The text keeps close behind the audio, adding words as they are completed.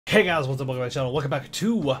Hey guys, what's up? Welcome to my channel. Welcome back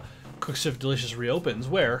to Cookstuff Delicious Reopens,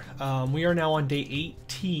 where we are now on day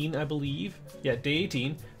 18, I believe. Yeah, day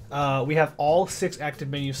 18. We have all 6 active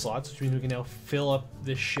menu slots, which means we can now fill up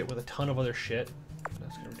this shit with a ton of other shit.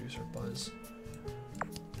 That's gonna reduce our buzz.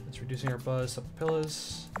 It's reducing our buzz. Up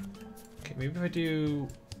pillars. Okay, maybe if I do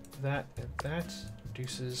that and that,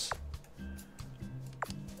 reduces.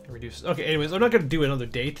 Okay, anyways, I'm not gonna do another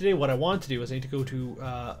day today. What I want to do is I need to go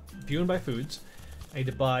to View and Buy Foods. I need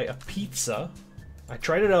to buy a pizza. I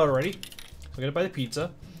tried it out already, so I'm gonna buy the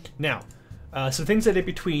pizza. Now, some things I did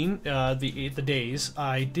between the days.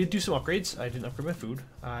 I did do some upgrades. I didn't upgrade my food,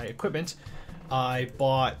 equipment. I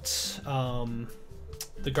bought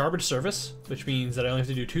the garbage service, which means that I only have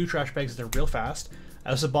to do 2 trash bags and they're real fast.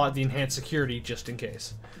 I also bought the enhanced security just in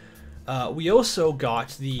case. We also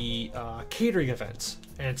got the catering events,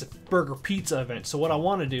 and it's a burger pizza event. So what I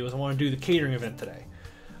want to do is I want to do the catering event today.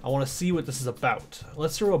 I want to see what this is about.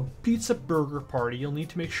 Let's throw a pizza burger party. You'll need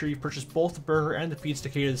to make sure you purchase both the burger and the pizza to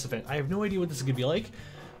cater to this event. I have no idea what this is going to be like,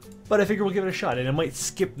 but I figure we'll give it a shot, and I might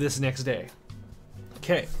skip this next day.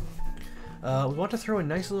 Okay. We want to throw a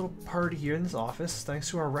nice little party here in this office, thanks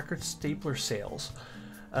to our record stapler sales.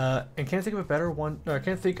 And can't think of a better one. I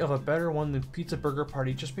can't think of a better one than pizza burger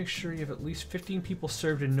party. Just make sure you have at least 15 people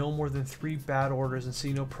served and no more than 3 bad orders, and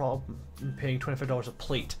see no problem in paying $25 a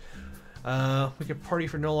plate. We can party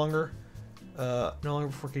for no longer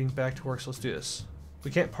before getting back to work. So let's do this.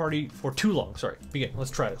 We can't party for too long. Sorry. Begin.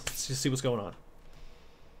 Let's try it. Let's just see what's going on.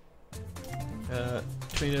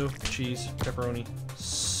 Tomato, cheese, pepperoni,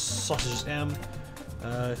 sausages M,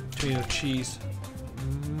 tomato, cheese,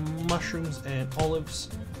 mushrooms and olives,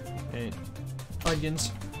 and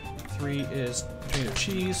onions. 3 is tomato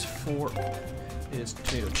cheese. 4 is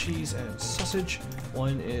tomato cheese and sausage.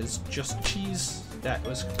 1 is just cheese. That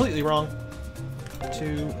was completely wrong.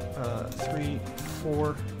 2, 3,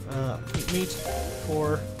 4, meat.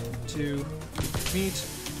 4, 2, meat.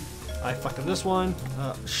 I fucked up this one.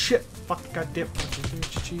 Shit. Fuck. Goddamn.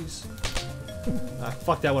 Cheese. I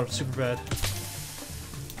fucked that one up super bad.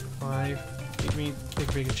 5, meat.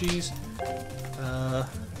 Bacon, cheese.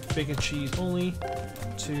 Bacon, cheese only.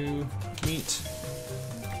 2, meat.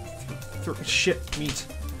 Shit. Meat.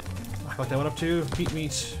 I fucked that one up too.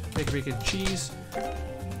 Meat. Bacon, cheese.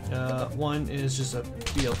 1 is just a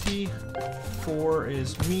BLT. 4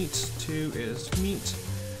 is meat. 2 is meat.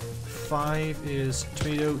 5 is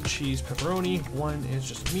tomato, cheese, pepperoni. 1 is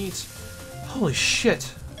just meat. Holy shit.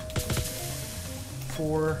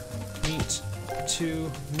 4 meat.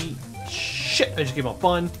 2 meat. Shit! I just gave him a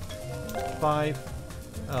bun. 5.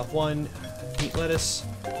 1 meat lettuce.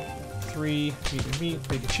 3 meat,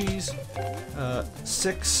 bacon, cheese.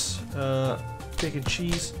 6 bacon,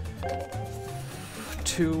 cheese.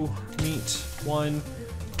 2 meat. 1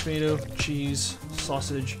 tomato, cheese,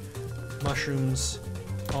 sausage, mushrooms,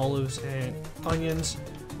 olives, and onions.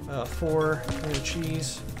 4 tomato,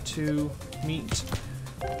 cheese. 2 meat.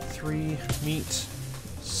 3 meat.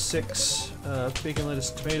 6 bacon,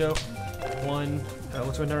 lettuce, tomato. 1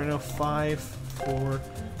 what's my number right now? 5 for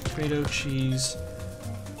tomato, cheese,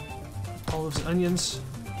 olives, and onions.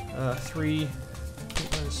 3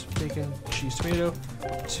 bacon, cheese, tomato.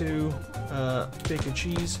 2 bacon,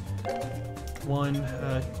 cheese. 1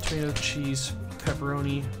 tomato, cheese,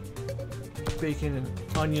 pepperoni, bacon,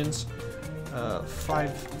 and onions.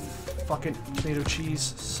 5 fucking tomato,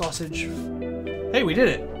 cheese, sausage. Hey, we did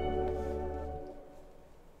it!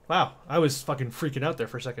 Wow, I was fucking freaking out there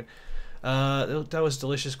for a second. That was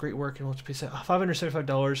delicious, great work, and let's pay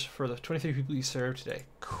 $575 for the 23 people you served today.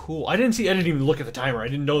 Cool. I didn't even look at the timer. I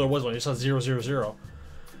didn't know there was one. I just saw 000.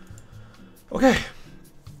 Okay,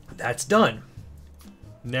 that's done.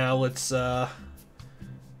 Now let's we have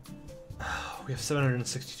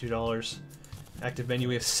 $762 active menu.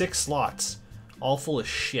 We have 6 slots, all full of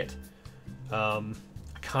shit. I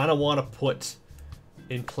kind of want to put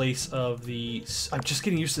in place of the. I'm just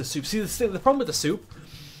getting used to the soup. See, the problem with the soup,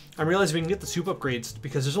 I'm realizing we can get the soup upgrades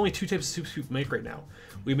because there's only 2 types of soups we make right now.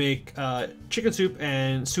 We make chicken soup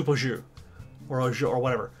and soup au jus, or au jus, or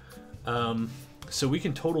whatever. So we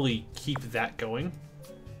can totally keep that going.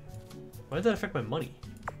 Why did that affect my money?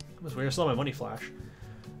 It was weird. I saw my money flash.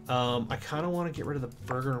 I kind of want to get rid of the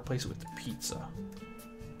burger and replace it with the pizza.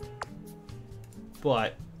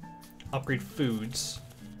 But upgrade foods.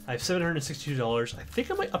 I have $762. I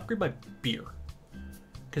think I might upgrade my beer,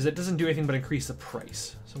 because it doesn't do anything but increase the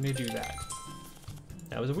price. So I'm going to do that.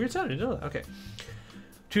 That was a weird sound. I didn't know that. Okay.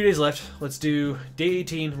 2 days left. Let's do day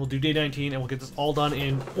 18. We'll do day 19, and we'll get this all done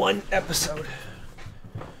in 1 episode.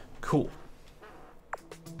 Cool.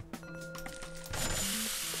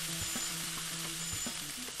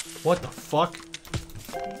 What the fuck?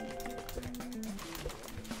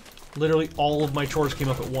 Literally all of my chores came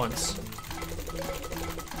up at once.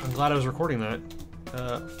 I'm glad I was recording that.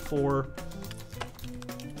 4.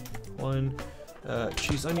 1.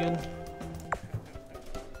 Cheese onion.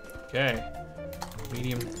 Okay.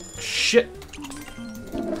 Medium. Shit!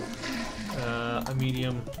 A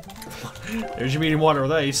medium. There's your medium water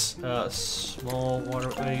with ice. Small water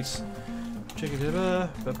with ice. Chicken.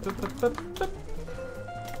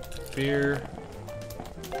 Beer.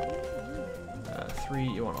 3.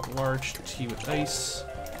 You want a large tea with ice.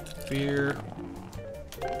 Beer.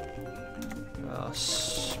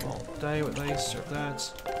 Small diet with ice. Serve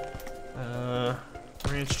that.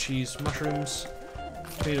 Ranch cheese, mushrooms.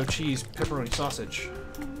 Tomato cheese, pepperoni sausage.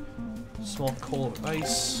 Small cola with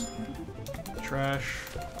ice. Trash.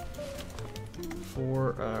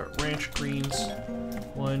 4 ranch greens.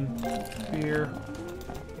 1 beer.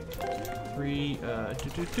 3 2.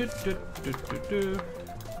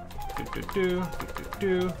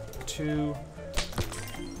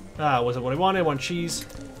 Wasn't what I wanted. 1 cheese.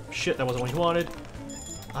 Shit, that wasn't what he wanted.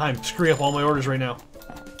 I'm screwing up all my orders right now.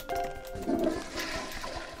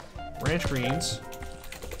 Ranch greens.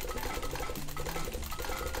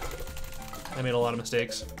 I made a lot of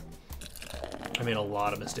mistakes.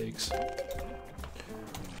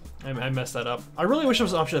 I messed that up. I really wish there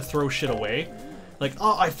was an option to throw shit away. Like,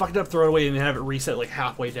 oh, I fucked it up, throw it away, and then have it reset like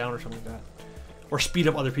halfway down or something like that. Or speed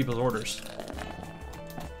up other people's orders.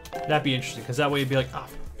 That'd be interesting, because that way you'd be like, oh,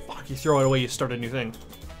 fuck, you throw it away, you start a new thing.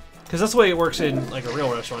 Because that's the way it works in like a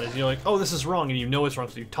real restaurant, is you're like, oh, this is wrong, and you know it's wrong,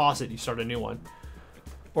 so you toss it, you start a new one.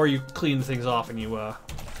 Or you clean the things off and you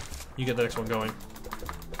get the next one going.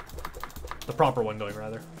 The proper one going,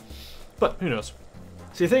 rather. But, who knows.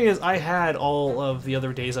 See, the thing is, I had all of the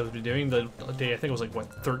other days I've been doing. The day, I think it was like,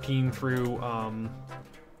 what, 13 through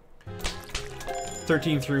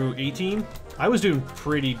 18? I was doing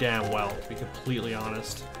pretty damn well, to be completely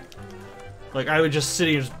honest. Like, I would just sit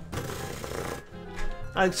here and just...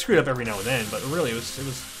 I screwed up every now and then, but really, it was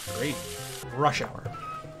great. Rush hour.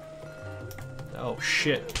 Oh,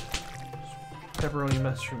 shit. Pepperoni,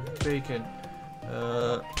 mushroom, bacon.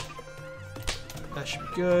 That should be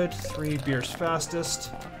good. 3 beers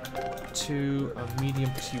fastest. 2 a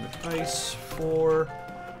medium tea with ice. 4. 1,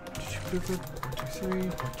 2, 3. 1, 2,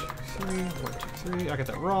 3. 1, 2, 3. I got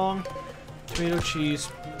that wrong. Tomato, cheese,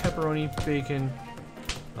 pepperoni, bacon,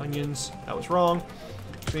 onions. That was wrong.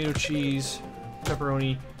 Tomato, cheese,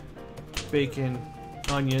 pepperoni, bacon,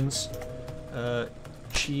 onions.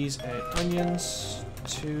 Cheese and onions.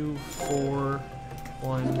 2, 4,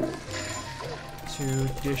 1, 2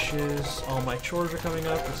 dishes. All my chores are coming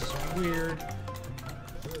up. This is weird.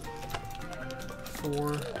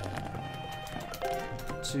 4,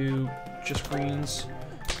 2 just greens.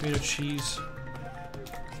 Tomato, cheese.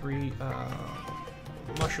 3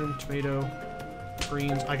 mushroom, tomato,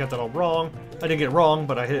 greens. I got that all wrong. I didn't get it wrong,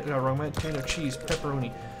 but I hit it wrong. Tomato, cheese,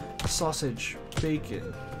 pepperoni, sausage,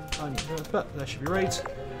 bacon, onion. That should be right.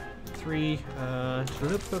 3, 4,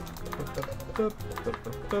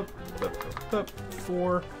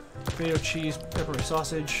 tomato, cheese, pepperoni,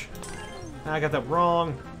 sausage. I got that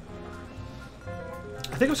wrong.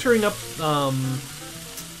 I think I'm screwing up,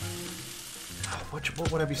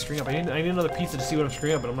 what would I be screwing up? I need another pizza to see what I'm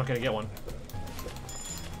screwing up, but I'm not gonna get one.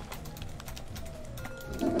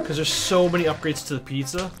 Because there's so many upgrades to the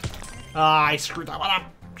pizza. I screwed that one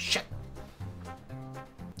up. Shit.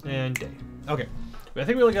 And day. Okay. I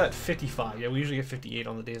think we only got 55. Yeah, we usually get 58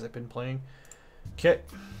 on the days I've been playing. Okay.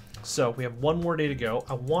 So, we have one more day to go.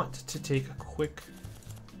 I want to take a quick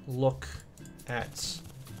look at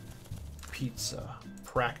pizza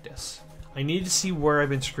practice. I need to see where I've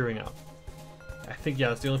been screwing up. I think, yeah,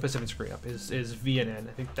 that's the only place I've been screwing up, is V and N.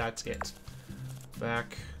 I think that's it.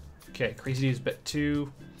 Back. Okay, Crazy Days bet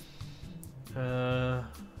 2. $300.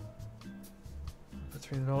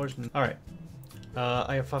 Alright.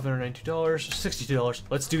 I have $592. $62.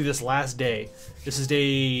 Let's do this last day. This is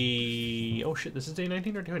day... Oh shit, this is day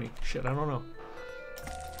 19 or 20? Shit, I don't know.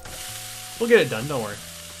 We'll get it done, don't worry.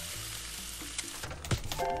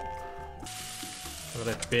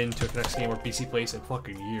 I've been to a next game or BC Place in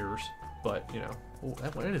fucking years. But, you know. Oh,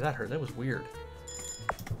 why did that hurt? That was weird.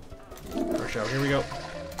 Rush hour, here we go.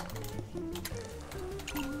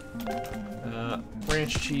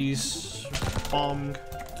 Ranch cheese, bong,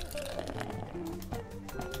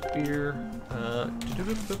 beer,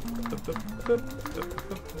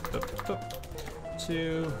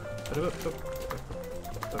 2,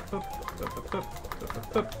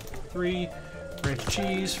 3, ranch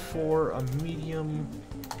cheese, 4, a medium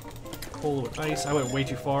cola with ice. I went way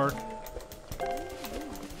too far.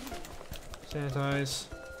 Sanitize.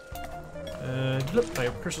 Look, my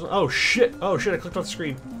personal. Oh shit! Oh shit! I clicked off the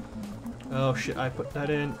screen. Oh shit! I put that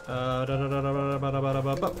in.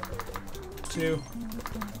 2.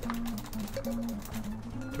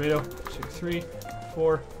 Tomato. 2, 3,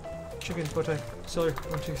 4. Chicken, bow tie, celery.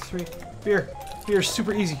 1, 2, 3. Beer. Beer's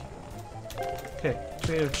super easy. Okay.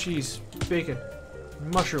 Tomato, cheese, bacon,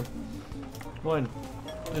 mushroom. 1.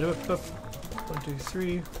 1, 2,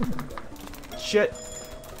 3. Shit.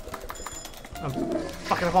 I'm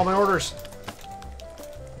fucking up all my orders.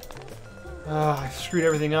 I screwed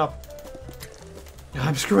everything up.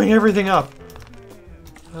 I'm screwing everything up.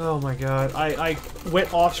 Oh my god. I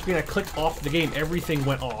went off screen. I clicked off the game. Everything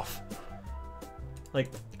went off. Like,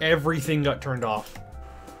 everything got turned off.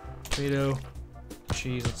 Tomato,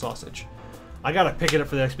 cheese, and sausage. I gotta pick it up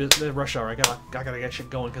for the rush hour. I gotta get shit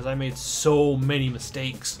going because I made so many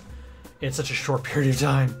mistakes in such a short period of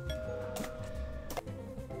time.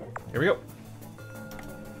 Here we go.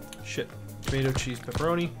 Shit. Tomato, cheese,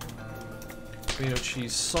 pepperoni. Tomato,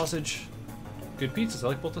 cheese, sausage. Good pizzas. I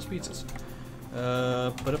like both those pizzas.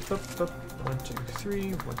 1, 2,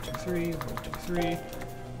 3. 1, 2, 3. 1, 2,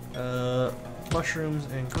 3. Mushrooms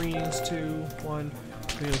and greens. 2. 1.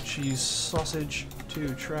 Tomato, cheese, sausage.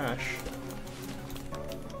 2. Trash.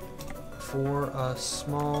 4.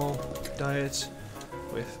 Small diet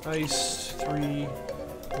with ice. 3.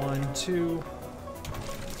 1, 2.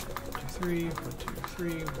 3, 1, 2, 3,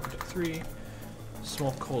 1, 2, 3.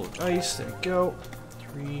 Small cold ice, there we go.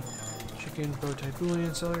 3. Chicken, bow tie,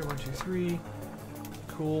 bouillon, celery, 1, 2, 3.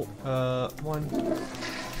 Cool. 1,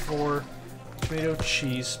 4. Tomato,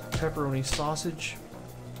 cheese, pepperoni, sausage,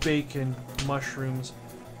 bacon, mushrooms,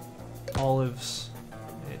 olives,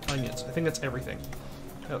 and onions. I think that's everything.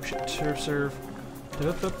 Oh shit. Serve.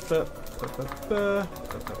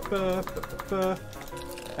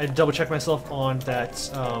 I had to double check myself on that,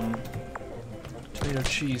 tomato,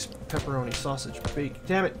 cheese, pepperoni, sausage, bacon.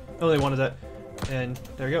 Damn it! Oh, they wanted that. And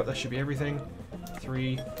there we go. That should be everything.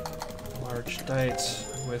 3 large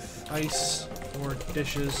diets with ice. 4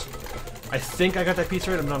 dishes. I think I got that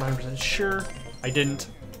pizza right. I'm not 100% sure. I didn't.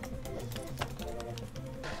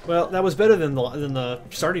 Well, that was better than the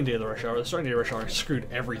starting day of the rush hour. The starting day of the rush hour screwed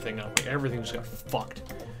everything up. Like, everything just got fucked.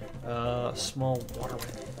 Small water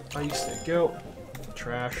with ice. There you go.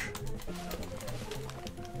 Trash.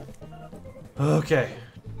 Okay,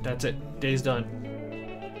 that's it. Day's done.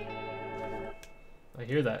 I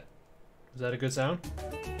hear that. Is that a good sound?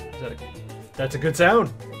 That's a good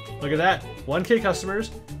sound. Look at that. 1K customers,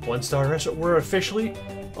 1-star restaurant. We're officially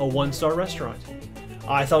a 1-star restaurant.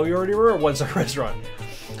 I thought we already were a 1-star restaurant.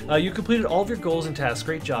 You completed all of your goals and tasks.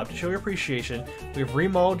 Great job. To show your appreciation, we have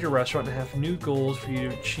remodeled your restaurant and have new goals for you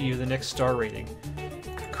to achieve the next star rating.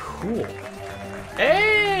 Cool.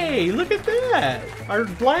 Hey, look at that! Our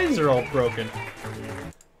blinds are all broken.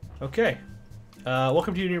 Okay.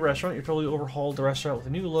 Welcome to your new restaurant. You've totally overhauled the restaurant with a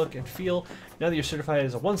new look and feel. Now that you're certified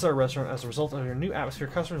as a 1-star restaurant as a result of your new atmosphere,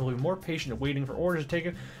 customers will be more patient at waiting for orders to take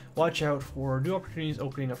it. Watch out for new opportunities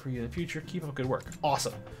opening up for you in the future. Keep up good work.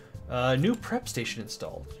 Awesome. New prep station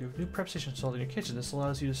installed. You have a new prep station installed in your kitchen. This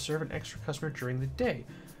allows you to serve an extra customer during the day.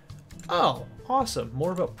 Oh, awesome.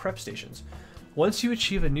 More about prep stations. Once you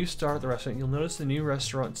achieve a new star at the restaurant, you'll notice the new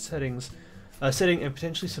restaurant setting and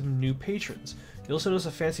potentially some new patrons. You'll also notice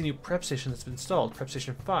a fancy new prep station that's been installed, Prep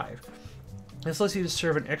Station 5. This allows you to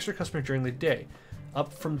serve an extra customer during the day,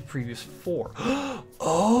 up from the previous 4.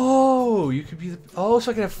 Oh, you could be the... Oh,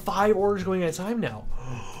 so I can have 5 orders going at a time now.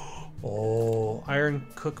 Oh, Iron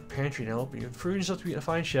Cook Pantry now. You've proven yourself to be a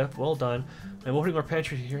fine chef. Well done. I'm opening our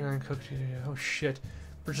pantry here, Iron Cook. Oh, shit.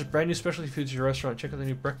 Purchase brand new specialty foods at your restaurant. Check out the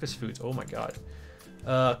new breakfast foods. Oh my god.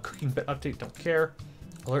 Cooking bit update. Don't care.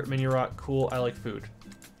 Alert menu rock. Cool. I like food.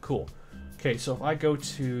 Cool. Okay, so if I go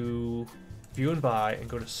to view and buy and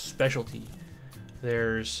go to specialty,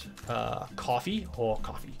 there's coffee. Oh,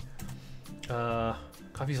 coffee.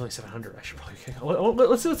 Coffee's only 700. I should probably.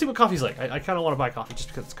 Let's see what coffee's like. I kind of want to buy coffee just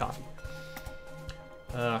because it's coffee.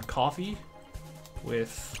 Coffee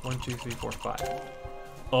with 1, 2, 3, 4, 5.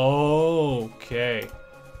 Okay.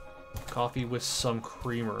 Coffee with some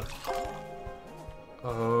creamer.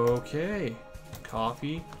 Okay.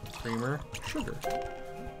 Coffee, creamer, sugar.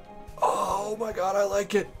 Oh my god, I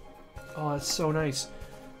like it. Oh, that's so nice.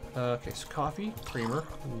 Okay, so coffee, creamer,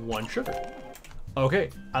 1 sugar. Okay,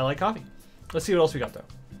 I like coffee. Let's see what else we got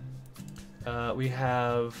though. We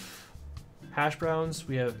have hash browns.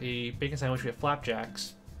 We have a bacon sandwich. We have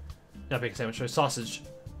flapjacks. Not bacon sandwich, sorry, sausage.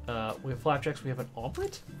 We have flapjacks. We have an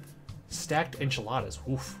omelet. Stacked enchiladas.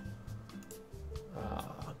 Oof.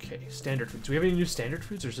 Okay, standard foods. Do we have any new standard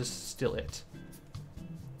foods, or is this still it?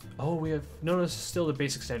 Oh, we have... No, this is still the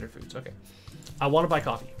basic standard foods. Okay. I want to buy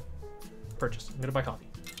coffee. purchase. I'm gonna buy coffee.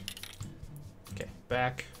 Okay,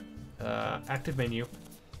 back. Active menu.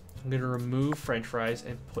 I'm gonna remove French fries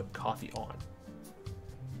and put coffee on.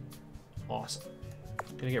 Awesome.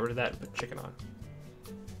 Gonna get rid of that and put chicken on.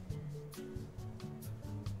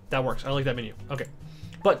 That works. I like that menu. Okay.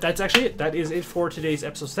 But that's actually it. That is it for today's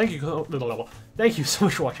episode. So thank you so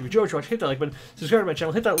much for watching. If you enjoyed watching, hit that like button, subscribe to my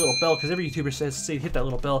channel, hit that little bell, because every YouTuber says say hit that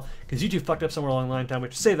little bell, because YouTube fucked up somewhere along the line. Time we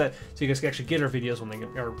have to say that so you guys can actually get our videos when they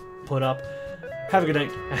are put up. Have a good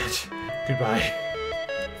night and goodbye.